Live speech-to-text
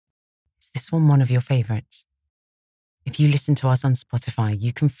this one of your favourites? If you listen to us on Spotify,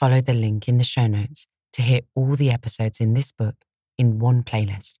 you can follow the link in the show notes to hear all the episodes in this book in one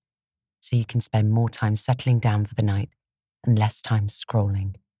playlist, so you can spend more time settling down for the night and less time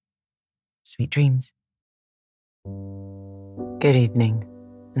scrolling. Sweet dreams. Good evening,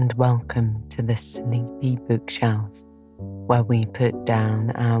 and welcome to the Sleepy Bookshelf, where we put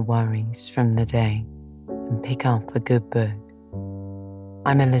down our worries from the day and pick up a good book.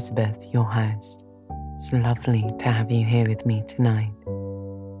 I'm Elizabeth, your host. It's lovely to have you here with me tonight.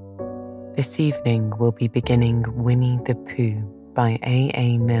 This evening we'll be beginning Winnie-the-Pooh by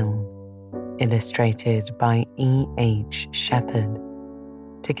A.A. Milne, illustrated by E.H. Shepard.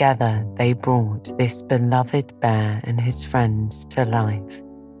 Together they brought this beloved bear and his friends to life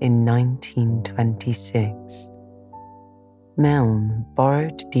in 1926. Milne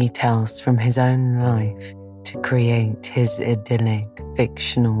borrowed details from his own life to create his idyllic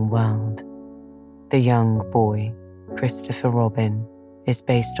fictional world. The young boy, Christopher Robin, is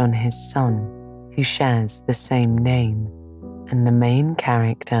based on his son, who shares the same name, and the main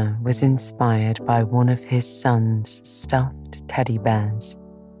character was inspired by one of his son's stuffed teddy bears.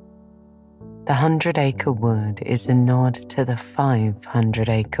 The 100-Acre Wood is a nod to the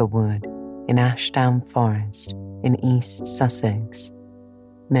 500-Acre Wood in Ashdown Forest in East Sussex.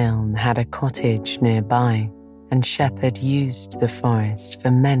 Milne had a cottage nearby, and Shepard used the forest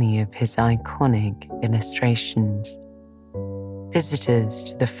for many of his iconic illustrations. Visitors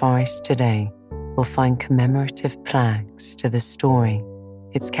to the forest today will find commemorative plaques to the story,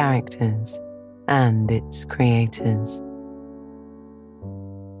 its characters, and its creators.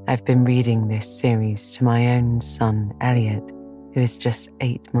 I've been reading this series to my own son, Elliot, who is just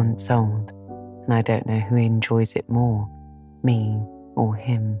 8 months old, and I don't know who enjoys it more, me or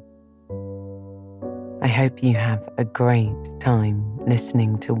him. I hope you have a great time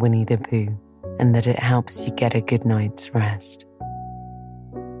listening to Winnie-the-Pooh and that it helps you get a good night's rest.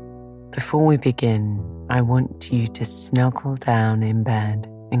 Before we begin, I want you to snuggle down in bed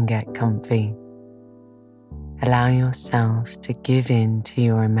and get comfy. Allow yourself to give in to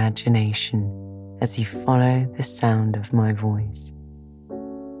your imagination as you follow the sound of my voice.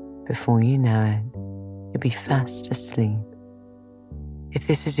 Before you know it, you'll be fast asleep. If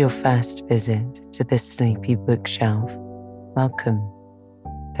this is your first visit to the Sleepy Bookshelf, welcome.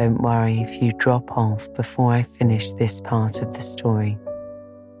 Don't worry if you drop off before I finish this part of the story.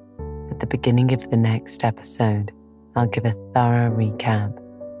 At the beginning of the next episode, I'll give a thorough recap.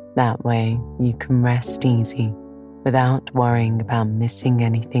 That way, you can rest easy without worrying about missing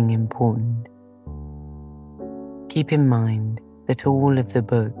anything important. Keep in mind that all of the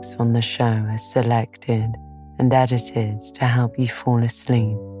books on the show are selected and edited to help you fall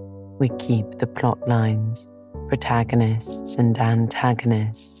asleep. We keep the plot lines, protagonists and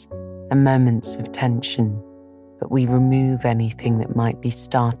antagonists, and moments of tension, but we remove anything that might be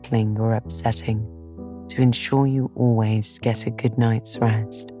startling or upsetting to ensure you always get a good night's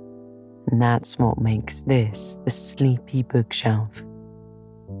rest. And that's what makes this the Sleepy Bookshelf.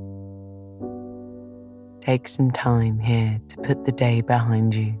 Take some time here to put the day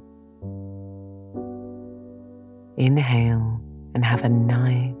behind you. Inhale and have a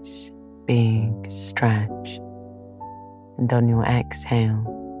nice big stretch. And on your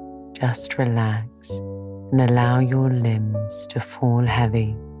exhale, just relax and allow your limbs to fall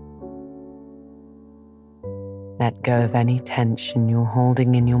heavy. Let go of any tension you're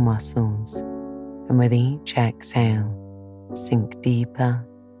holding in your muscles, and with each exhale, sink deeper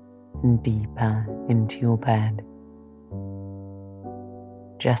and deeper into your bed.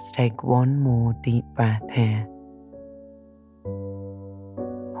 Just take one more deep breath here.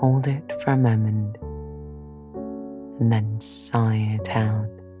 Hold it for a moment, and then sigh it out.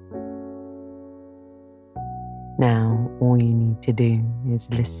 Now, all you need to do is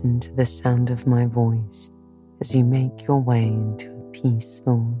listen to the sound of my voice as you make your way into a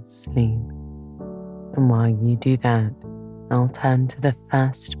peaceful sleep. And while you do that, I'll turn to the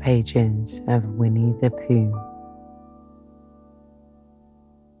first pages of Winnie-the-Pooh.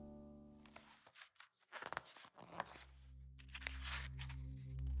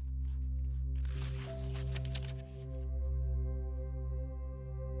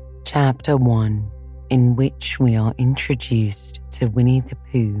 Chapter 1, in which we are introduced to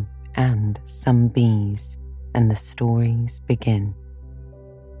Winnie-the-Pooh and some bees, and the stories begin.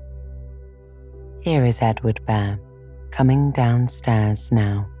 Here is Edward Bear, coming downstairs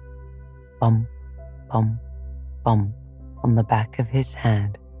now. Bump, bump, bump on the back of his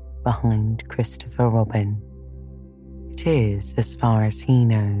head behind Christopher Robin. It is, as far as he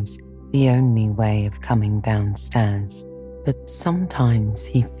knows, the only way of coming downstairs, But sometimes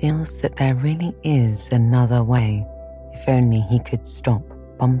he feels that there really is another way, if only he could stop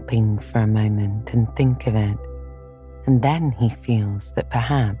bumping for a moment and think of it. And then he feels that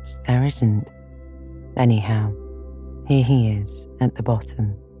perhaps there isn't. Anyhow, here he is at the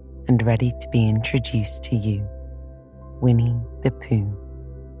bottom and ready to be introduced to you, Winnie-the-Pooh.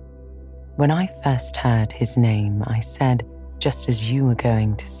 When I first heard his name, I said, just as you were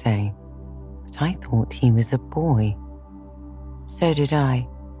going to say, but I thought he was a boy. So did I,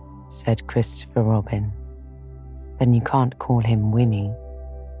 said Christopher Robin. Then you can't call him Winnie.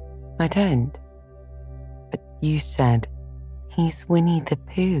 I don't. But you said, he's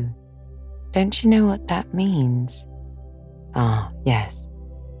Winnie-the-Pooh. Don't you know what that means? Ah, yes,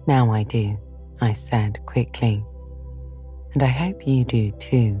 now I do, I said quickly. And I hope you do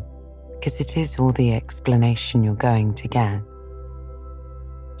too, because it is all the explanation you're going to get.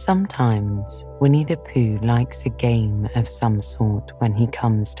 Sometimes Winnie-the-Pooh likes a game of some sort when he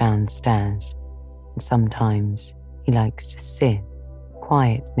comes downstairs, and sometimes he likes to sit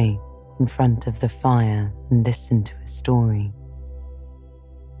quietly in front of the fire and listen to a story.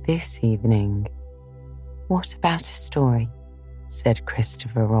 This evening, "What about a story?" said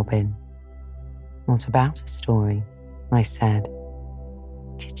Christopher Robin. What about a story? I said.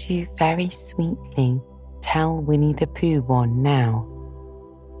 Could you very sweetly tell Winnie-the-Pooh one now?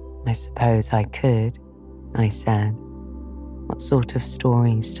 I suppose I could, I said. What sort of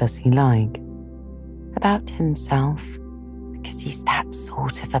stories does he like? About himself, because he's that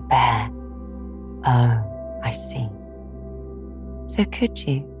sort of a bear. Oh, I see. So could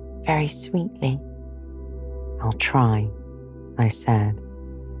you, very sweetly? I'll try, I said.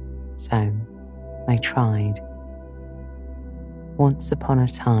 So I tried. Once upon a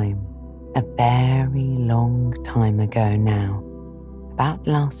time, a very long time ago now, about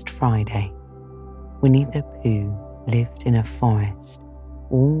last Friday, Winnie-the-Pooh lived in a forest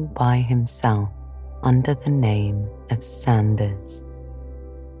all by himself under the name of Sanders.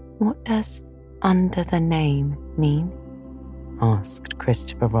 What does under the name mean? Asked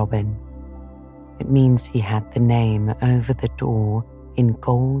Christopher Robin. It means he had the name over the door in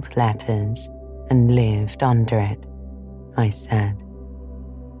gold letters and lived under it, I said.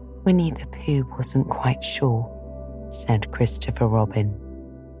 Winnie-the-Pooh wasn't quite sure, said Christopher Robin.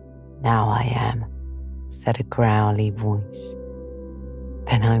 Now I am, said a growly voice.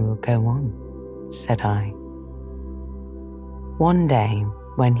 Then I will go on, said I. One day,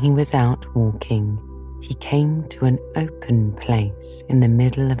 when he was out walking, he came to an open place in the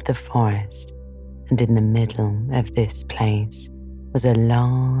middle of the forest, and in the middle of this place was a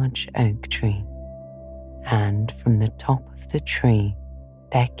large oak tree, and from the top of the tree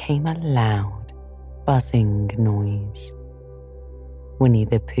there came a loud, buzzing noise.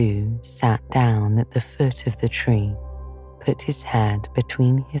 Winnie-the-Pooh sat down at the foot of the tree, put his head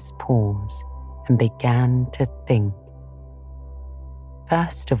between his paws, and began to think.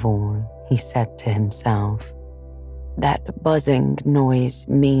 First of all, he said to himself, "That buzzing noise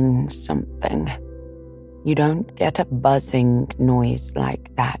means something. You don't get a buzzing noise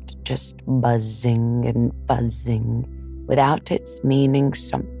like that, just buzzing and buzzing, without its meaning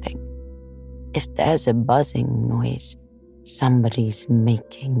something. If there's a buzzing noise, somebody's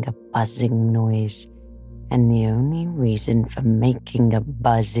making a buzzing noise, and the only reason for making a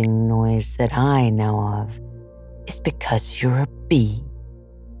buzzing noise that I know of is because you're a bee."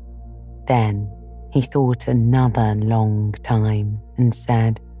 Then he thought another long time and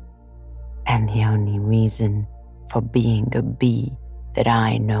said, "And the only reason for being a bee that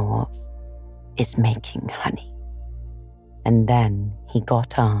I know of is making honey." And then he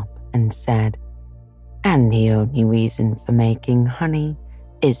got up and said, "And the only reason for making honey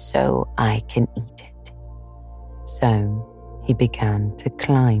is so I can eat it." So he began to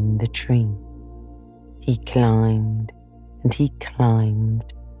climb the tree. He climbed and he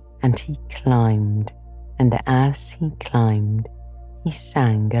climbed and he climbed, and as he climbed, he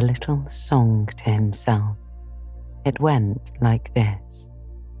sang a little song to himself. It went like this.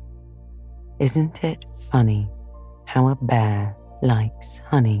 Isn't it funny how a bear likes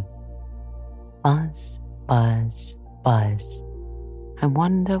honey? Buzz, buzz, buzz. I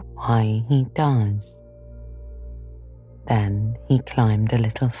wonder why he does. Then he climbed a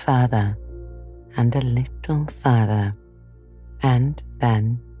little further and a little further, and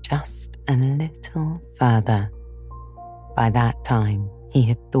then just a little further. By that time, he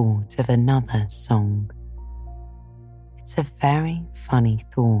had thought of another song. It's a very funny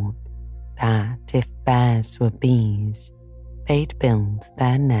thought that if bears were bees, they'd build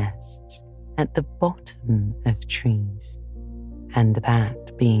their nests at the bottom of trees, and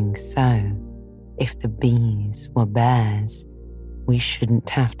that being so, if the bees were bears, we shouldn't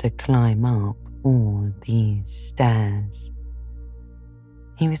have to climb up all these stairs.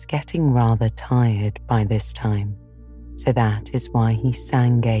 He was getting rather tired by this time, so that is why he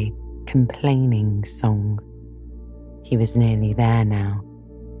sang a complaining song. He was nearly there now,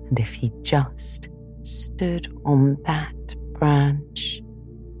 and if he just stood on that branch...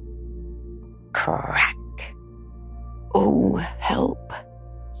 Crack! "Oh, help,"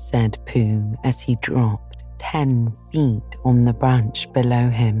 said Pooh as he dropped 10 feet on the branch below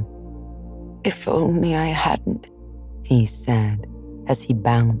him. "If only I hadn't," he said as he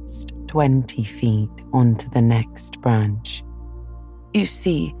bounced 20 feet onto the next branch. "You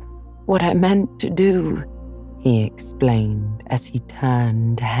see, what I meant to do," he explained as he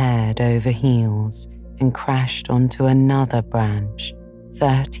turned head over heels and crashed onto another branch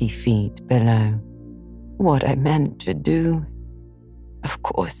 30 feet below. "What I meant to do. Of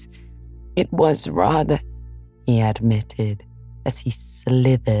course, it was rather," he admitted as he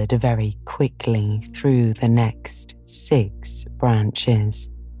slithered very quickly through the next 6 branches.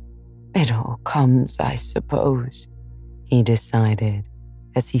 "It all comes, I suppose," he decided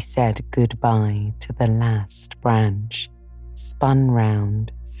as he said goodbye to the last branch, spun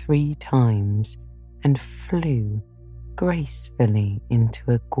round 3 times and flew gracefully into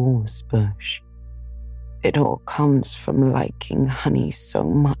a gorse bush. "It all comes from liking honey so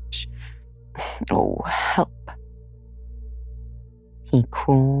much. Oh, help." He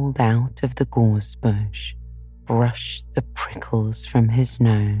crawled out of the gorse bush, brushed the prickles from his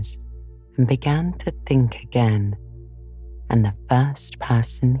nose, and began to think again. And the first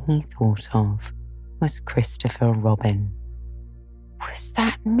person he thought of was Christopher Robin. "Was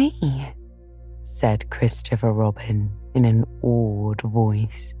that me?" said Christopher Robin in an awed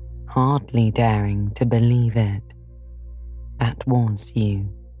voice, hardly daring to believe it. "That was you."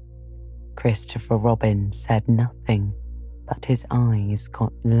 Christopher Robin said nothing, but his eyes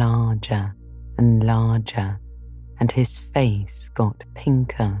got larger and larger, and his face got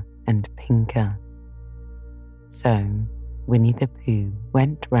pinker and pinker. So Winnie-the-Pooh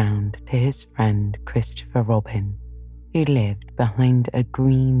went round to his friend Christopher Robin, who lived behind a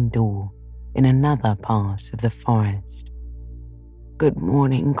green door in another part of the forest. "Good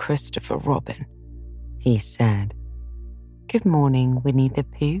morning, Christopher Robin," he said. "Good morning,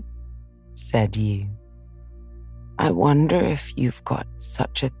 Winnie-the-Pooh," said you. "I wonder if you've got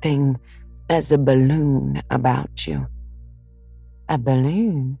such a thing as a balloon about you." "A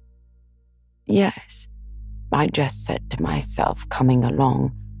balloon?" "Yes. I just said to myself coming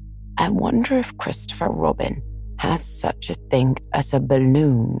along, I wonder if Christopher Robin has such a thing as a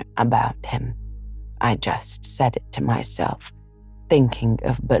balloon about him. I just said it to myself, thinking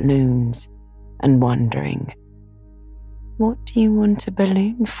of balloons and wondering." "What do you want a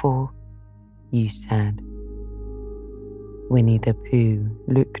balloon for?" you said. Winnie-the-Pooh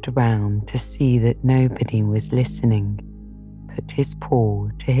looked around to see that nobody was listening, put his paw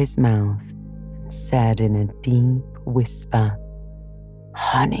to his mouth, and said in a deep whisper,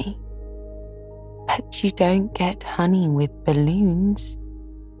 "Honey." "But you don't get honey with balloons."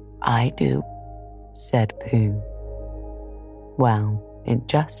 "I do," said Pooh. Well, it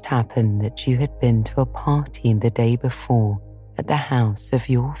just happened that you had been to a party the day before at the house of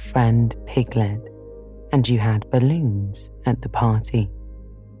your friend Piglet, and you had balloons at the party.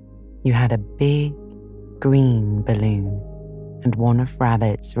 You had a big green balloon, and one of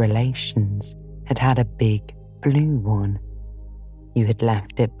Rabbit's relations had a big blue one. You had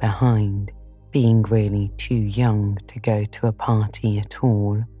left it behind, being really too young to go to a party at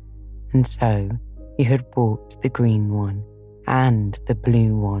all, and so you had brought the green one and the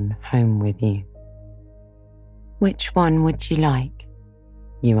blue one home with you. "Which one would you like?"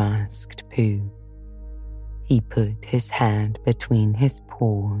 you asked Pooh. He put his head between his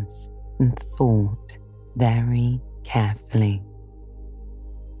paws and thought very carefully.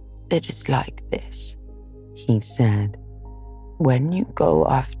 "It is like this," he said. "When you go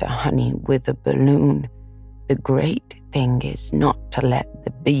after honey with a balloon, the great thing is not to let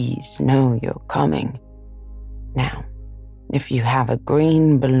the bees know you're coming. Now, if you have a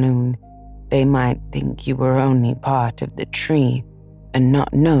green balloon, they might think you were only part of the tree and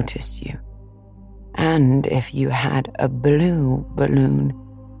not notice you. And if you had a blue balloon,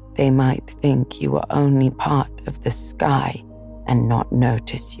 they might think you were only part of the sky and not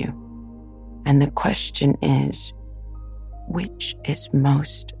notice you. And the question is, which is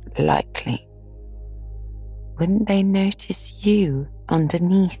most likely?" "Wouldn't they notice you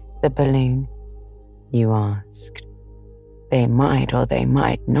underneath the balloon?" you asked. "They might or they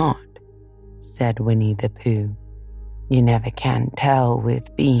might not," said Winnie-the-Pooh. "You never can tell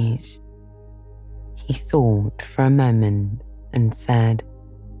with bees." He thought for a moment and said,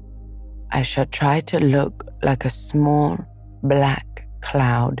 I shall try to look like a small black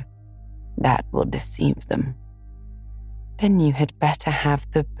cloud. That will deceive them. Then you had better have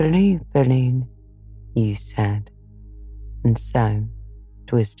the blue balloon, you said. And so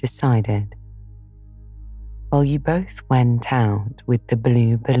it was decided. Well, you both went out with the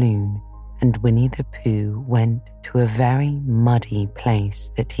blue balloon, and Winnie-the-Pooh went to a very muddy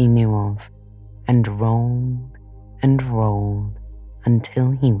place that he knew of, and rolled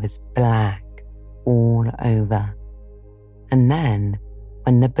until he was black all over. And then,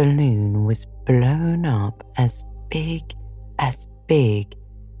 when the balloon was blown up as big,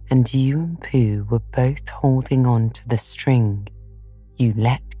 and you and Pooh were both holding on to the string, you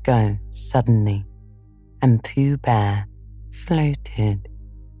let go suddenly, and Pooh Bear floated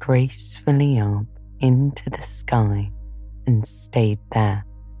gracefully up into the sky and stayed there,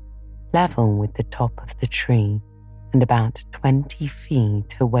 level with the top of the tree and about 20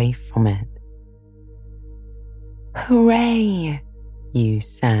 feet away from it. Hooray, you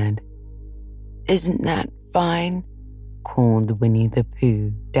said. Isn't that fine? Called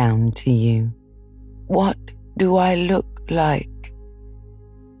Winnie-the-Pooh down to you. What do I look like?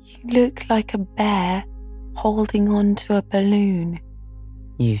 You look like a bear holding on to a balloon,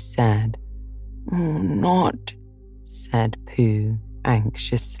 you said. Not, said Pooh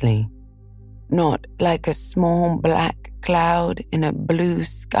anxiously. Not like a small black cloud in a blue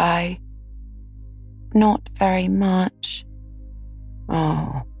sky? Not very much.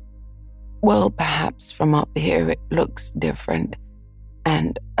 Oh, well, perhaps from up here it looks different.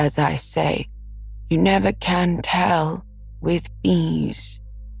 And as I say, you never can tell with bees.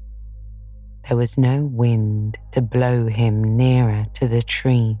 There was no wind to blow him nearer to the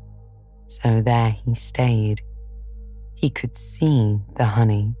tree, so there he stayed. He could see the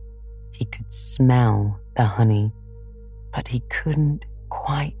honey, he could smell the honey, but he couldn't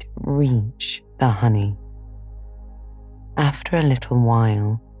quite reach the honey. After a little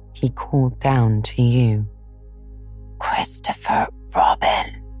while, he called down to you. Christopher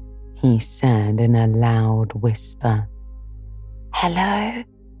Robin, he said in a loud whisper. Hello,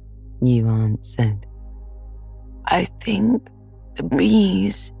 you answered. I think the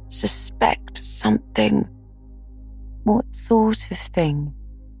bees suspect something. What sort of thing?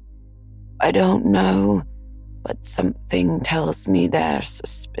 I don't know, but something tells me they're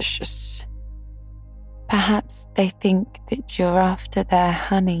suspicious. Perhaps they think that you're after their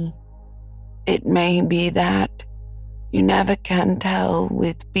honey. It may be that. You never can tell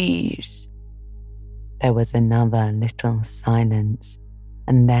with bees. There was another little silence,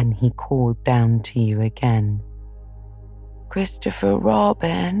 and then he called down to you again. Christopher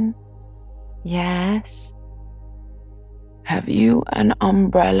Robin? Yes? Have you an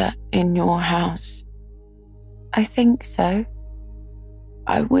umbrella in your house? I think so.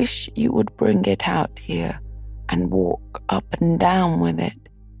 I wish you would bring it out here and walk up and down with it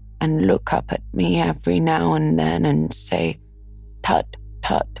and look up at me every now and then and say, tut,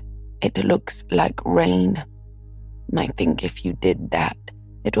 tut, it looks like rain. I think if you did that,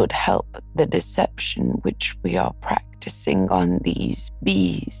 it would help the deception which we are practicing on these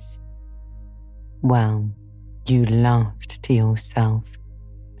bees. Well, you laughed to yourself,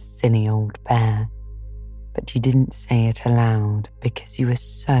 silly old bear, but you didn't say it aloud because you were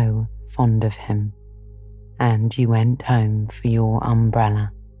so fond of him, and you went home for your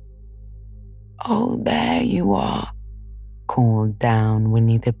umbrella. Oh, there you are, called down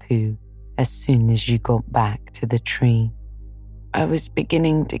Winnie-the-Pooh as soon as you got back to the tree. I was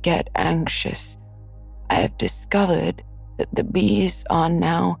beginning to get anxious. I have discovered that the bees are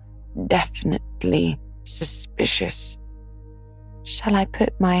now definitely suspicious. Shall I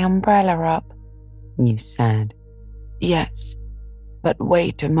put my umbrella up? You said. Yes, but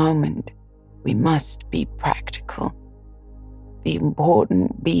wait a moment. We must be practical. The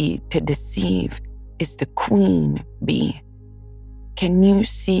important bee to deceive is the queen bee. Can you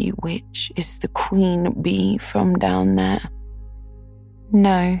see which is the queen bee from down there?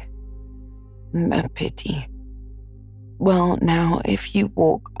 No. A pity. Well, now, if you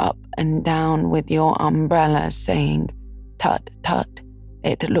walk up and down with your umbrella saying, tut, tut,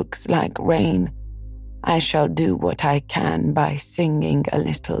 it looks like rain, I shall do what I can by singing a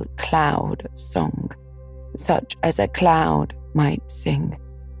little cloud song, such as a cloud might sing.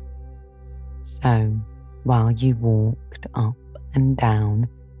 So, while you walked up and down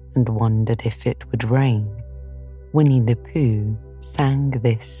and wondered if it would rain, Winnie-the-Pooh sang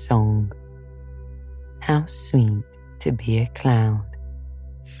this song. How sweet to be a cloud,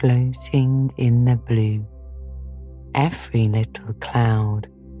 floating in the blue. Every little cloud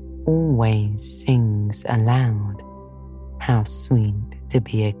always sings aloud how sweet to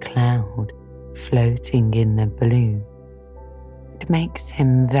be a cloud floating in the blue. It makes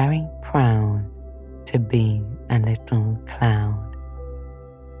him very proud to be a little cloud.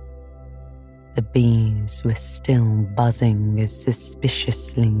 The bees were still buzzing as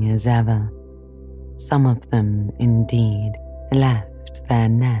suspiciously as ever. Some of them, indeed, left their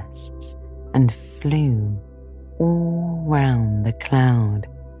nests and flew all round the cloud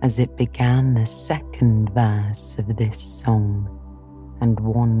as it began the second verse of this song, and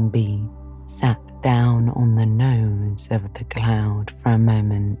one bee sat down on the nose of the cloud for a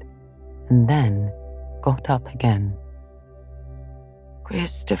moment and then got up again.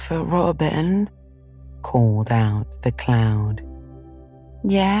 "Christopher Robin," called out the cloud.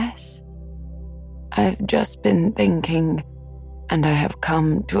 "Yes? I've just been thinking, and I have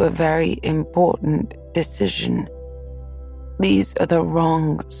come to a very important decision. These are the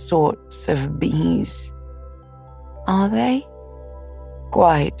wrong sorts of bees." "Are they?"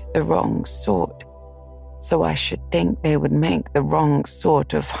 "Quite the wrong sort. So I should think they would make the wrong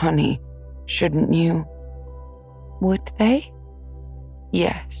sort of honey, shouldn't you?" "Would they?"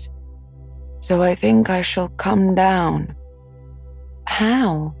 "Yes. So I think I shall come down."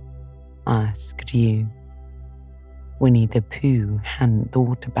 "How?" asked you. Winnie-the-Pooh hadn't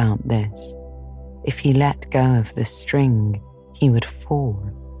thought about this. If he let go of the string, he would fall,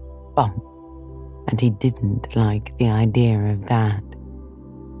 bump, and he didn't like the idea of that.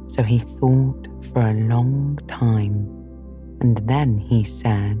 So he thought for a long time, and then he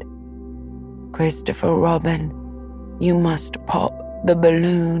said, "Christopher Robin, you must pop the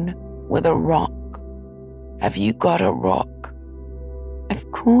balloon with a rock. Have you got a rock?" "Of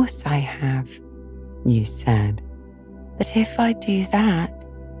course I have," you said. "But if I do that,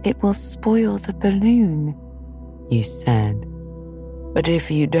 it will spoil the balloon," you said. "But if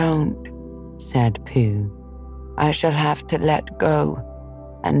you don't," said Pooh, "I shall have to let go,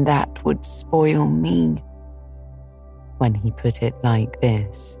 and that would spoil me." When he put it like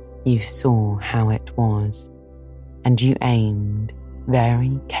this, you saw how it was, and you aimed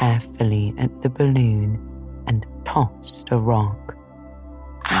very carefully at the balloon and tossed a rock.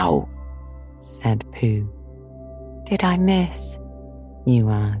 "Ow!" said Pooh. "Did I miss?" you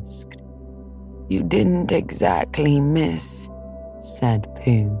asked. "You didn't exactly miss," said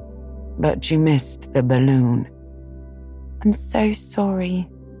Pooh, "but you missed the balloon." "I'm so sorry,"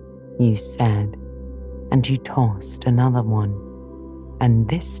 you said, and you tossed another one, and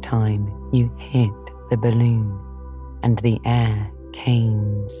this time you hit the balloon, and the air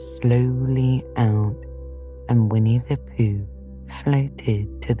came slowly out, and Winnie-the-Pooh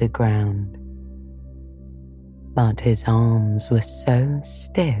floated to the ground. But his arms were so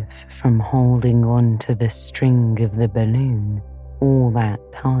stiff from holding on to the string of the balloon all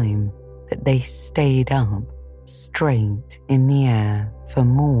that time that they stayed up straight in the air for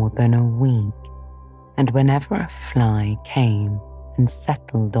more than a week, and whenever a fly came and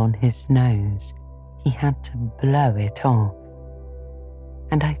settled on his nose, he had to blow it off.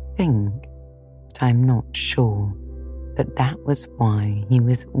 And I think, but I'm not sure, that was why he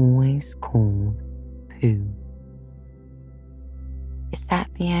was always called Pooh. "Is that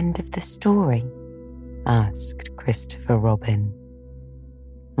the end of the story?" asked Christopher Robin.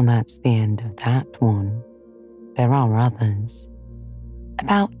 "Well, that's the end of that one. There are others.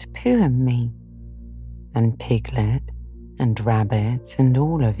 About Pooh and me, and Piglet, and Rabbit, and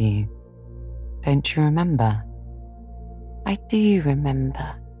all of you. Don't you remember?" "I do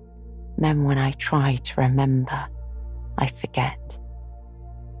remember. Then when I try to remember, I forget."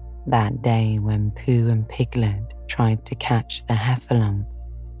 That day when Pooh and Piglet tried to catch the heffalump.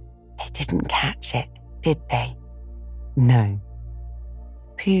 They didn't catch it, did they? No.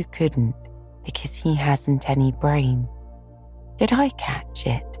 Pooh couldn't because he hasn't any brain. Did I catch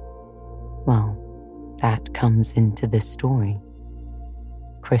it? Well, that comes into the story.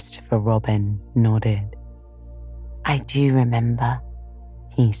 Christopher Robin nodded. "I do remember,"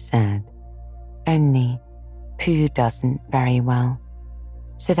 he said. "Only Pooh doesn't very well.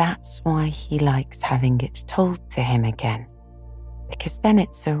 So that's why he likes having it told to him again, because then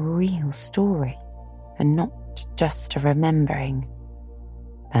it's a real story and not just a remembering."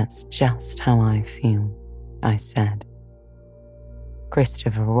 "That's just how I feel," I said.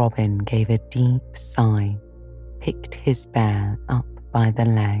 Christopher Robin gave a deep sigh, picked his bear up by the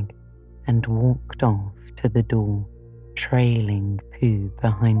leg, and walked off to the door, trailing Pooh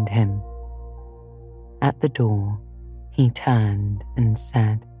behind him. At the door, he turned and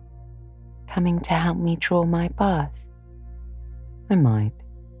said, "Coming to help me draw my bath?" "I might,"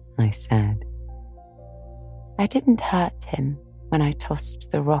 I said. "I didn't hurt him," when I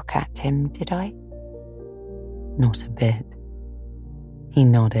tossed the rock at him, did I? Not a bit. He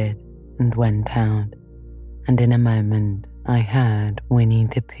nodded and went out, and in a moment I heard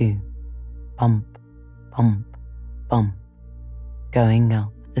Winnie-the-Pooh bump, bump, bump, going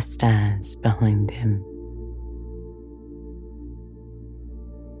up the stairs behind him.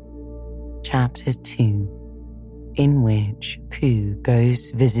 Chapter 2, in which Pooh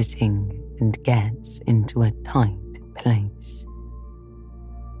goes visiting and gets into a tight place.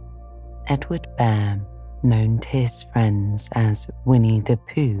 Edward Bear, known to his friends as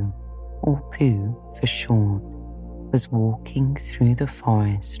Winnie-the-Pooh, or Pooh for short, was walking through the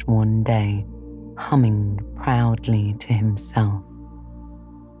forest one day, humming proudly to himself.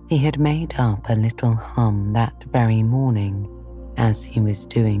 He had made up a little hum that very morning as he was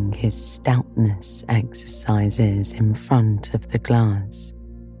doing his stoutness exercises in front of the glass.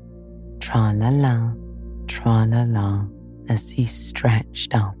 Tra-la-la, tra-la-la, as he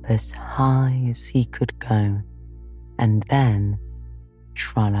stretched up as high as he could go, and then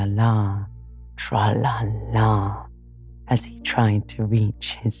tra-la-la, tra-la-la, as he tried to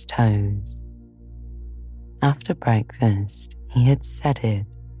reach his toes. After breakfast, he had said it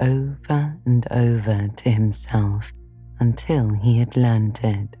over and over to himself until he had learnt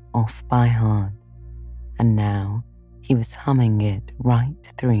it off by heart, and now he was humming it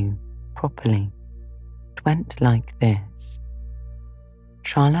right through properly. It went like this: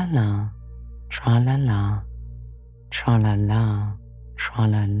 tra-la-la, tra-la-la, tra-la-la,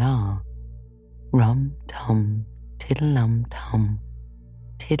 tra-la-la, rum-tum, tiddle-um-tum,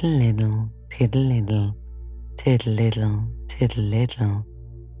 tiddle-iddle, tiddle-iddle, tiddle-iddle, tiddle-iddle,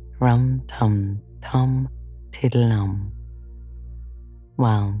 rum-tum-tum, tiddle-um.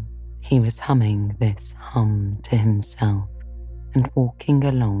 Well, he was humming this hum to himself and walking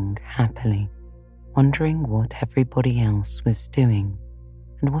along happily, wondering what everybody else was doing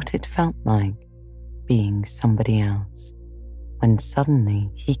and what it felt like being somebody else, when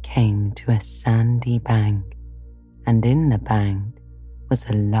suddenly he came to a sandy bank, and in the bank was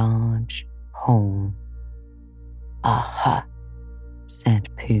a large hole. "Aha," said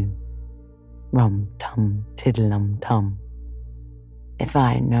Pooh. Rum-tum, tiddle-um-tum. "If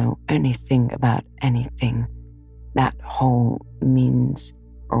I know anything about anything, that hole means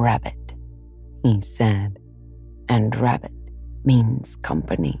rabbit," he said. "And rabbit means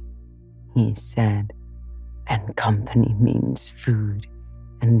company," he said. "And company means food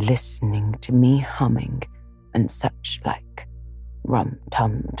and listening to me humming and such like.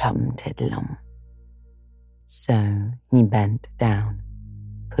 Rum-tum-tum-tiddle-um." So he bent down,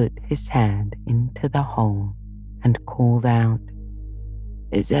 put his head into the hole, and called out,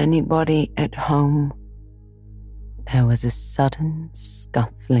 "Is anybody at home?" There was a sudden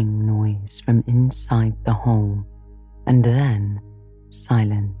scuffling noise from inside the hole, and then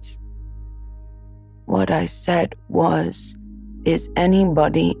silence. "What I said was, is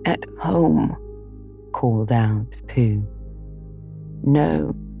anybody at home?" called out Pooh.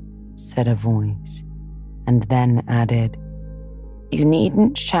 "No," said a voice, and then added, "You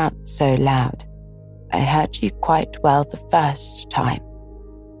needn't shout so loud. I heard you quite well the first time."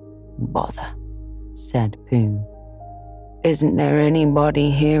 "Bother," said Pooh. "Isn't there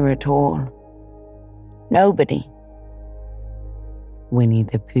anybody here at all?" "Nobody."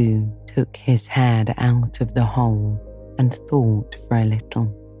 Winnie-the-Pooh took his head out of the hole and thought for a little,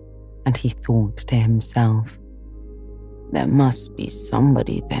 and he thought to himself, "There must be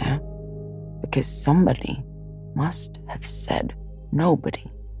somebody there, because somebody must have said nobody."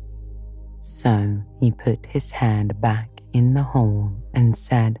 So he put his head back in the hole and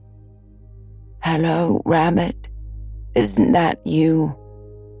said, "Hello, Rabbit, isn't that you?"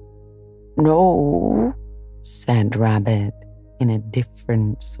 "No," said Rabbit in a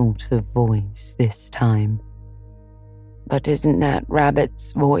different sort of voice this time. "But isn't that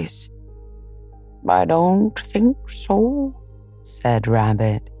Rabbit's voice?" "I don't think so," said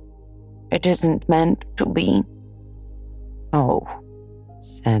Rabbit. "It isn't meant to be." "Oh,"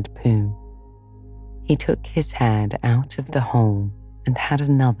 said Pooh. He took his head out of the hole and had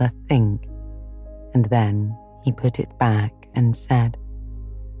another think, and then he put it back and said,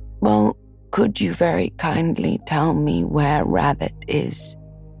 "Well, could you very kindly tell me where Rabbit is?"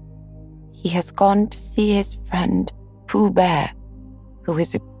 "He has gone to see his friend Pooh Bear, who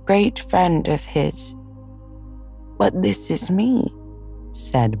is a great friend of his." "But this is me,"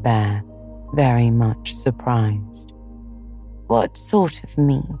 said Bear, very much surprised. "What sort of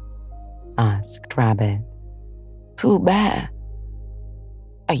me?" asked Rabbit. "Pooh Bear."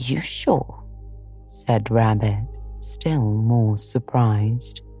 "Are you sure?" said Rabbit, still more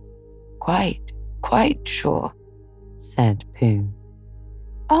surprised. Quite sure," said Pooh.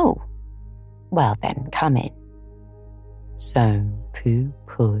 Oh, well then, come in. So Pooh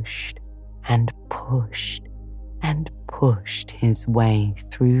pushed and pushed and pushed his way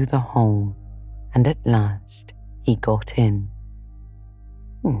through the hole, and at last he got in.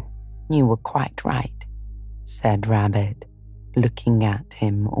 You were quite right, said Rabbit, looking at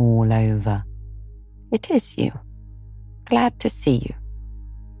him all over. It is you. Glad to see you.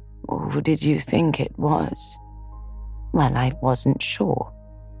 Who did you think it was? Well, I wasn't sure.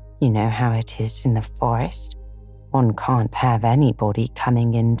 You know how it is in the forest. One can't have anybody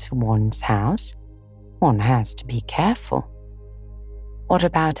coming into one's house. One has to be careful. What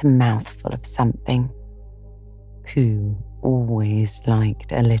about a mouthful of something? Pooh always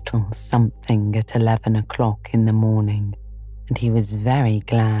liked a little something at 11 o'clock in the morning, and he was very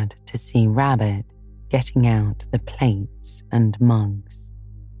glad to see Rabbit getting out the plates and mugs.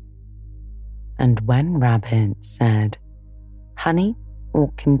 And when Rabbit said, "Honey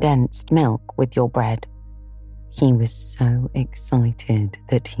or condensed milk with your bread?" he was so excited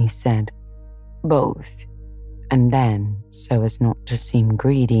that he said, "Both." And then, so as not to seem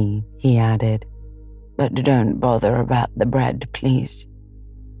greedy, he added, "But don't bother about the bread, please."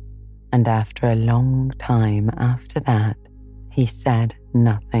 And after a long time after that, he said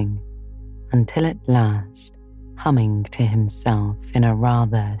nothing, until at last, humming to himself in a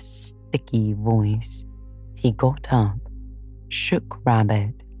rather sticky voice, he got up, shook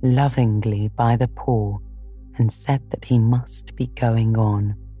Rabbit lovingly by the paw, and said that he must be going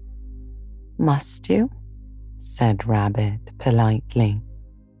on. "Must you?" said Rabbit politely.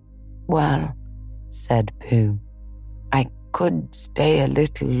 "Well," said Pooh, "I could stay a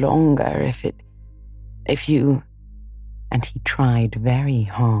little longer if you..." And he tried very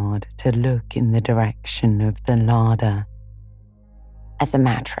hard to look in the direction of the larder. "As a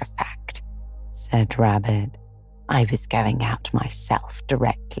matter of fact," said Rabbit, "I was going out myself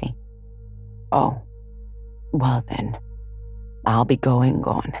directly." "Oh, well then, I'll be going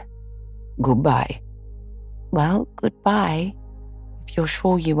on. Goodbye." "Well, goodbye, if you're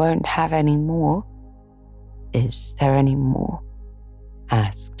sure you won't have any more." "Is there any more?"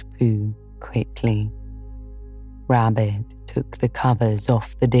 asked Pooh quickly. Rabbit took the covers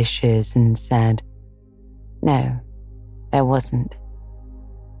off the dishes and said, "No, there wasn't."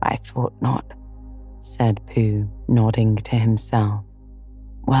 "I thought not," said Pooh, nodding to himself.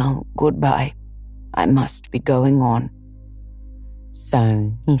 "Well, goodbye. I must be going on."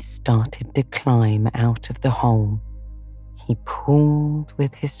 So he started to climb out of the hole. He pulled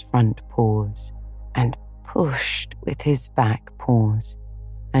with his front paws and pushed with his back paws,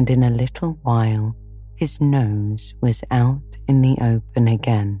 and in a little while his nose was out in the open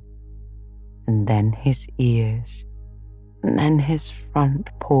again, and then his ears, and then his front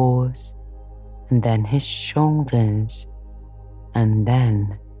paws, and then his shoulders, and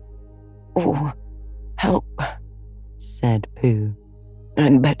then... "Oh, help," said Pooh.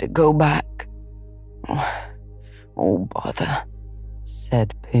 "I'd better go back." "Oh, bother,"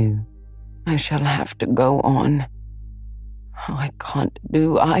 said Pooh. "I shall have to go on." "I can't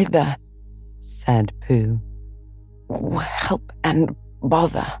do either," said Pooh. "Oh, help and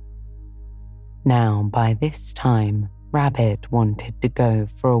bother." Now, by this time, Rabbit wanted to go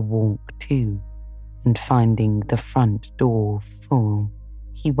for a walk too, and finding the front door full,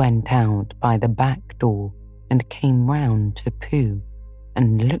 he went out by the back door and came round to Pooh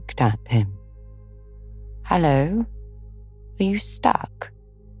and looked at him. "Hello? Are you stuck?"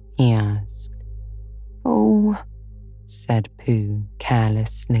 he asked. "Oh," said Pooh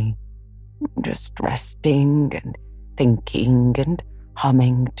carelessly, "just resting and thinking and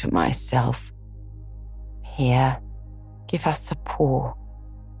humming to myself." "Here, give us a paw,"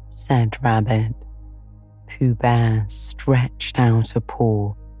 said Rabbit. Pooh Bear stretched out a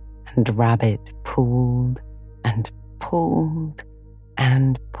paw, and Rabbit pulled and pulled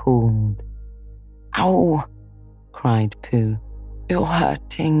and pulled. "Ow!" cried Pooh. "You're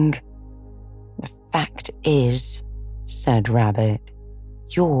hurting." "The fact is," said Rabbit,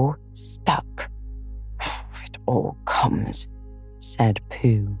 "you're stuck." "It all comes," said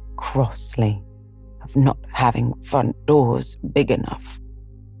Pooh crossly, "of not having front doors big enough."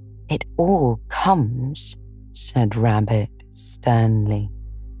 "It all comes," said Rabbit sternly,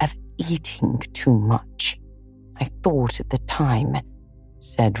 "of eating too much. I thought at the time,"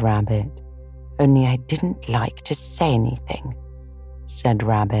 said Rabbit, "only I didn't like to say anything," said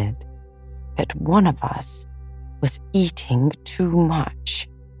Rabbit, "that one of us was eating too much,"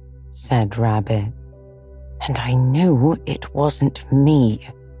 said Rabbit. "And I knew it wasn't me,"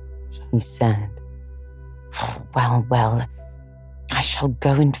 he said. Well, I shall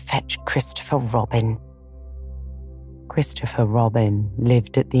go and fetch Christopher Robin." Christopher Robin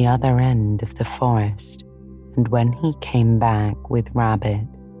lived at the other end of the forest, and when he came back with Rabbit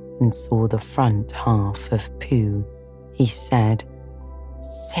and saw the front half of Pooh, he said,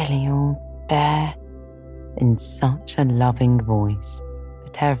 "Silly old bear," in such a loving voice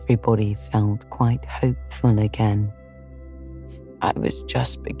that everybody felt quite hopeful again. "I was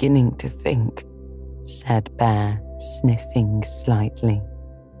just beginning to think," said Bear, sniffing slightly,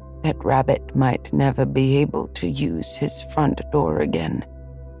 "that Rabbit might never be able to use his front door again,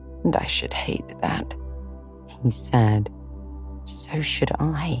 and I should hate that." He said. "So should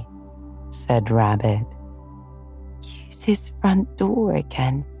I," said Rabbit. "Use his front door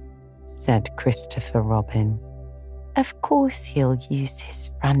again," said Christopher Robin. "Of course he'll use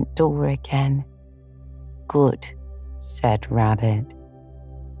his front door again." "Good," said Rabbit.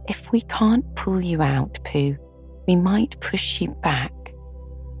 "If we can't pull you out, Pooh, we might push you back."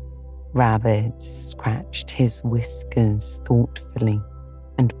 Rabbit scratched his whiskers thoughtfully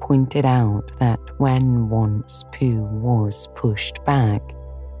and pointed out that when once Pooh was pushed back,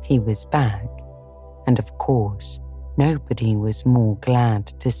 he was back, and of course nobody was more glad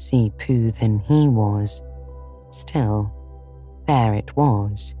to see Pooh than he was. Still, there it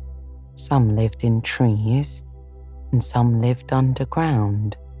was. Some lived in trees, and some lived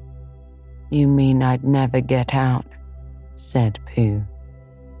underground. "You mean I'd never get out?" said Pooh.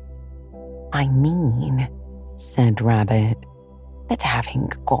 "I mean," said Rabbit, "that having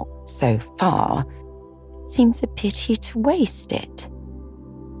got so far, it seems a pity to waste it."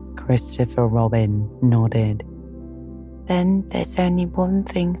 Christopher Robin nodded. "Then there's only one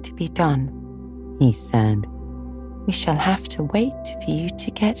thing to be done," he said. "We shall have to wait for you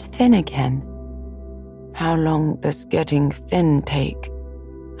to get thin again." "How long does getting thin take?"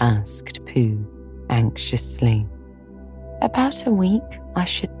 asked Pooh anxiously. "About a week, I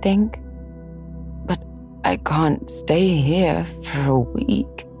should think." "But I can't stay here for a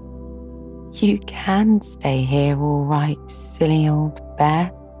week." "You can stay here all right, silly old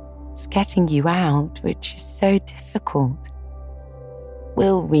bear. It's getting you out which is so difficult."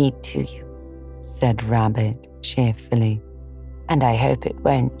 "We'll read to you," said Rabbit cheerfully. "And I hope it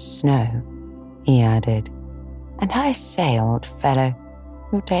won't snow," he added. "And I say, old fellow,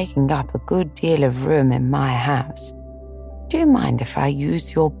 you're taking up a good deal of room in my house. Do you mind if I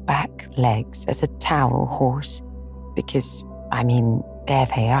use your back legs as a towel horse? Because, there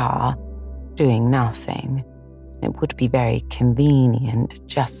they are, doing nothing. It would be very convenient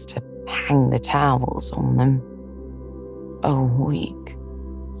just to hang the towels on them." "A week,"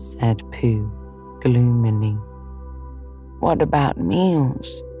 said Pooh gloomily. "What about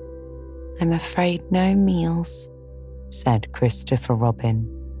meals?" "I'm afraid no meals," said Christopher Robin,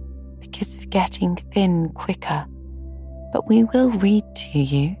 "because of getting thin quicker. But we will read to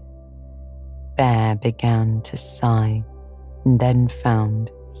you." Bear began to sigh and then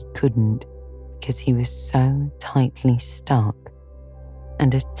found he couldn't because he was so tightly stuck,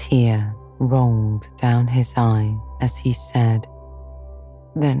 and a tear rolled down his eye as he said,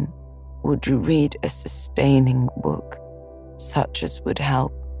 "Then would you read a sustaining book, such as would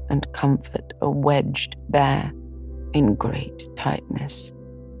help and comfort a wedged bear in great tightness?"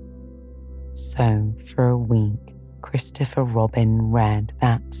 So for a week, Christopher Robin read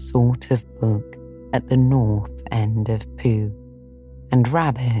that sort of book at the north end of Pooh, and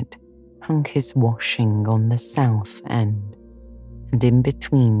Rabbit hung his washing on the south end, and in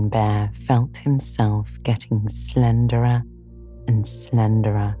between Bear felt himself getting slenderer and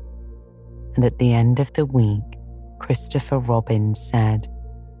slenderer, and at the end of the week, Christopher Robin said,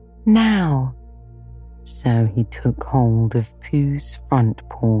 "Now." So he took hold of Pooh's front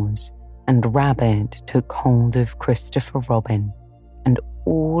paws, and Rabbit took hold of Christopher Robin, and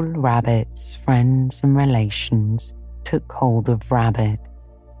all Rabbit's friends and relations took hold of Rabbit,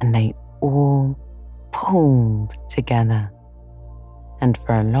 and they all pulled together. And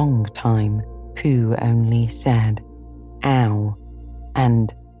for a long time, Pooh only said, "Ow,"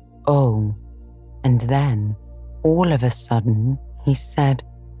 and "Oh," and then, all of a sudden, he said,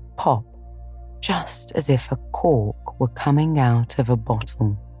 "Pop," just as if a cork were coming out of a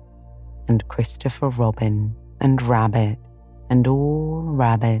bottle. And Christopher Robin and Rabbit and all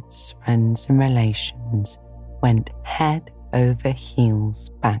Rabbit's friends and relations went head over heels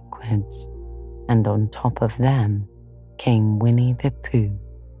backwards, and on top of them came Winnie-the-Pooh,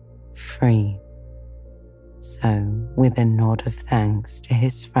 free. So, with a nod of thanks to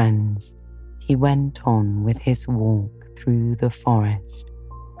his friends, he went on with his walk through the forest,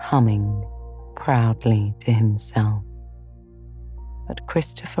 humming proudly to himself. But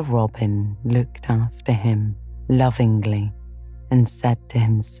Christopher Robin looked after him lovingly and said to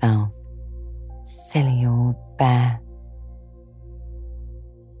himself, "Silly old bear,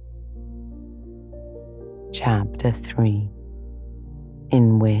 Chapter 3,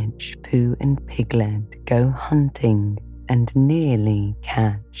 in which Pooh and Piglet go hunting and nearly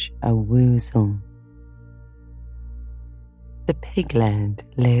catch a woozle. The piglet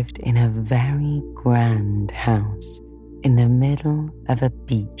lived in a very grand house in the middle of a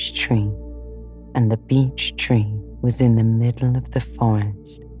beech tree, and the beech tree was in the middle of the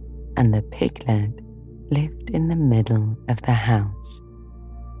forest, and the piglet lived in the middle of the house.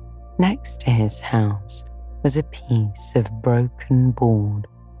 Next to his house was a piece of broken board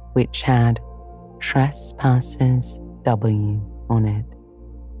which had Trespassers W on it.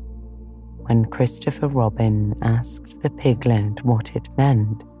 When Christopher Robin asked the piglet what it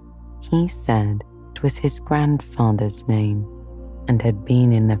meant, he said it was his grandfather's name and had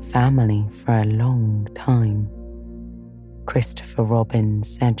been in the family for a long time. Christopher Robin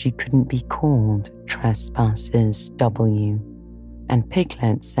said you couldn't be called Trespassers W, and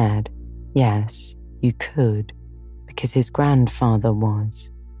Piglet said yes, you could, because his grandfather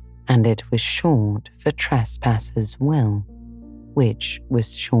was, and it was short for Trespassers Will, which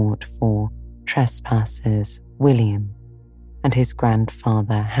was short for Trespassers William, and his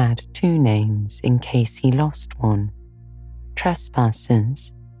grandfather had two names in case he lost one: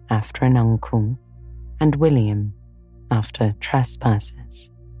 Trespassers, after an uncle, and William, after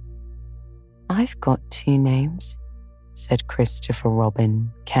Trespassers. "I've got two names," said Christopher Robin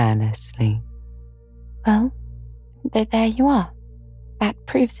carelessly. "Well, there you are. That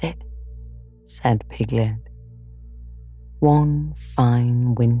proves it," said Piglet. One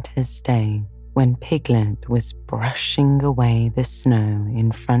fine winter's day, when Piglet was brushing away the snow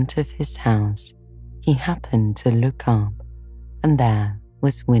in front of his house, he happened to look up, and there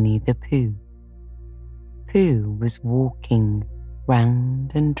was Winnie-the-Pooh. Pooh was walking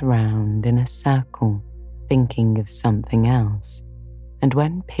round and round in a circle, thinking of something else, and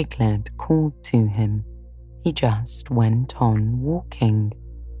when Piglet called to him, he just went on walking.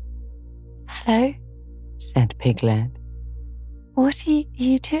 "Hello," said Piglet. "What are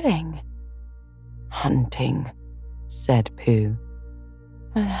you doing?" "Hunting," said Pooh.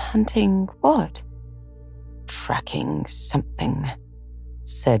 "Hunting what?" "Tracking something,"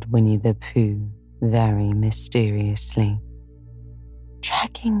 said Winnie-the-Pooh very mysteriously.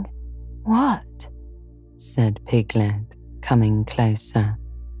 "Tracking what?" said Piglet, coming closer.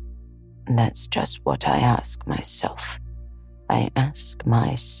 "That's just what I ask myself. I ask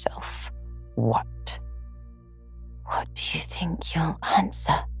myself, what? What do you think you'll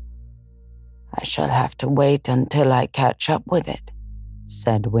answer?" "I shall have to wait until I catch up with it,"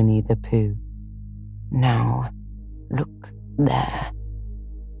 said Winnie-the-Pooh. "Now, look there."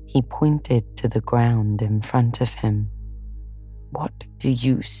 He pointed to the ground in front of him. "What do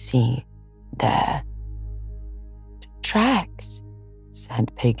you see there?" "Tracks,"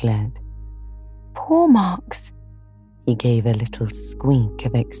 said Piglet. "Paw marks." He gave a little squeak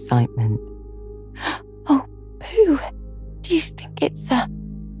of excitement. "Oh, Pooh, do you think it's a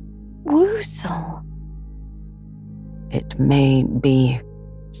woozle?" "It may be,"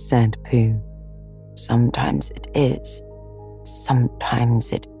 said Pooh. "Sometimes it is,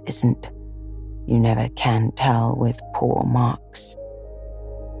 sometimes it isn't. You never can tell with paw marks."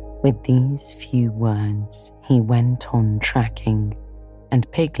 With these few words, he went on tracking,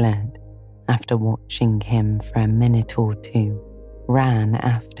 and Piglet, after watching him for a minute or two, ran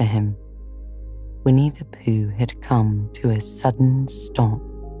after him. Winnie-the-Pooh had come to a sudden stop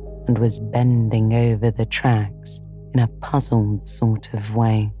and was bending over the tracks in a puzzled sort of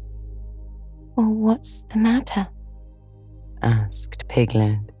way. "Well, what's the matter?" asked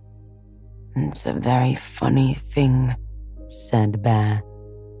Piglet. "It's a very funny thing," said Bear,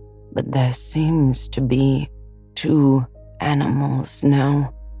 "but there seems to be two animals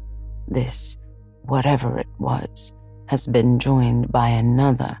now. This, whatever it was, has been joined by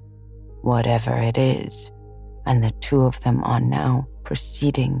another, whatever it is, and the two of them are now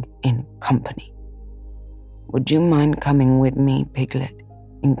proceeding in company. Would you mind coming with me, Piglet,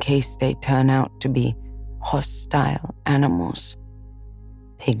 in case they turn out to be hostile animals?"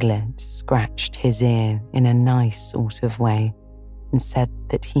 Piglet scratched his ear in a nice sort of way and said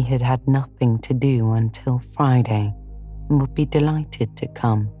that he had had nothing to do until Friday and would be delighted to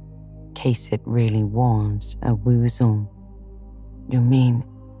come, in case it really was a woozle. "You mean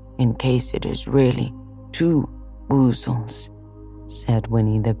in case it is really two woozles?" said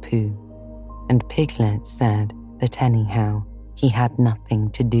Winnie-the-Pooh, and Piglet said that anyhow he had nothing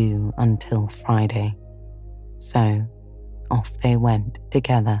to do until Friday. So off they went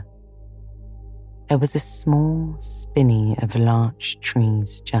together. There was a small spinney of larch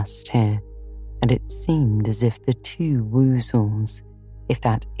trees just here, and it seemed as if the two woozles, if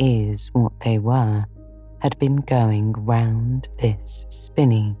that is what they were, had been going round this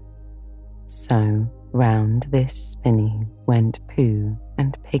spinney. So round this spinney went Pooh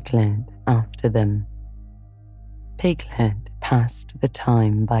and Piglet after them. Piglet passed the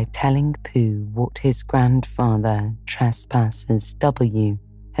time by telling Pooh what his grandfather, Trespassers W,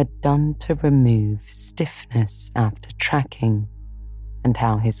 had done to remove stiffness after tracking, and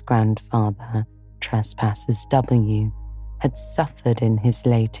how his grandfather, Trespassers W, had suffered in his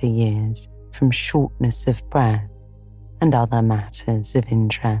later years from shortness of breath and other matters of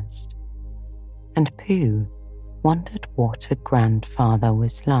interest. And Pooh wondered what a grandfather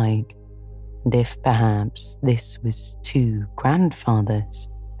was like, and if perhaps this was 2 grandfathers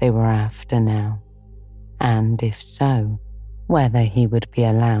they were after now, and if so, whether he would be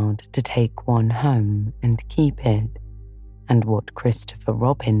allowed to take one home and keep it, and what Christopher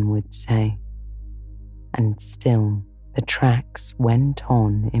Robin would say. And still the tracks went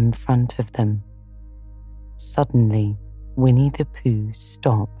on in front of them. Suddenly, Winnie-the-Pooh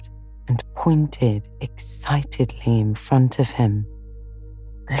stopped and pointed excitedly in front of him.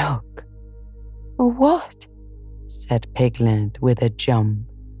 "Look!" "What?" said Piglet with a jump,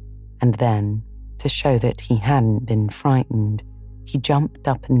 and then, to show that he hadn't been frightened, he jumped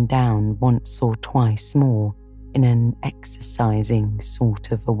up and down once or twice more in an exercising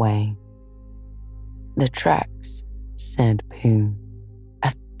sort of a way. "The tracks," said Pooh.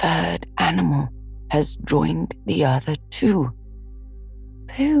 "A 3rd animal has joined the other 2.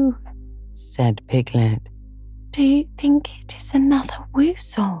 "Pooh," said Piglet, "do you think it is another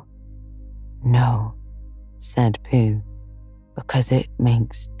woozle?" "No," said Pooh, "because it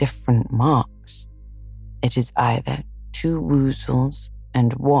makes different marks. It is either 2 woozles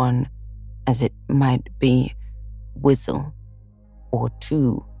and 1, as it might be, whizzle, or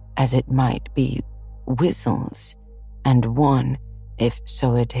 2, as it might be, whizzles, and 1, if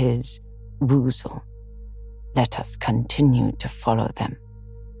so it is, woozle. Let us continue to follow them."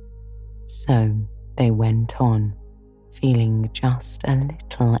 So they went on, feeling just a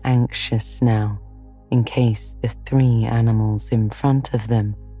little anxious now, in case the 3 animals in front of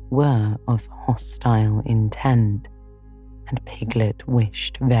them were of hostile intent, and Piglet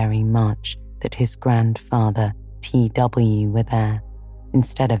wished very much that his grandfather TW were there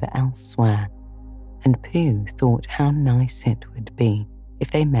instead of elsewhere, and Pooh thought how nice it would be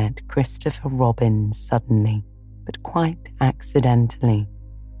if they met Christopher Robin suddenly, but quite accidentally,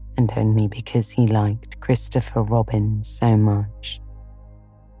 and only because he liked Christopher Robin so much.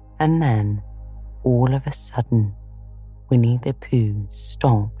 And then, all of a sudden, Winnie-the-Pooh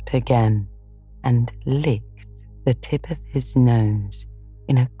stopped again and licked the tip of his nose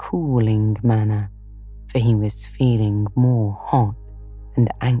in a cooling manner, for he was feeling more hot and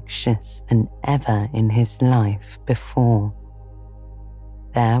anxious than ever in his life before.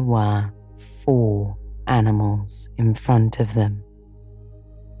 There were 4 animals in front of them.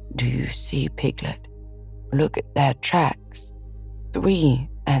 "Do you see, Piglet? Look at their tracks. 3,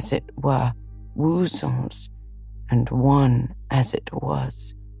 as it were, woozles, and 1, as it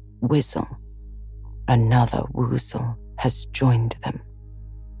was, whizzle. Another woozle has joined them."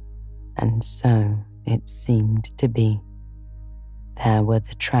 And so it seemed to be. There were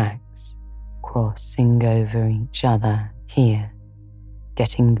the tracks, crossing over each other here,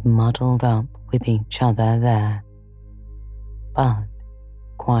 getting muddled up with each other there. But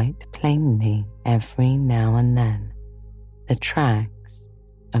quite plainly every now and then, the tracks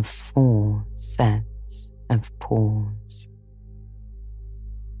of 4 sets of paws.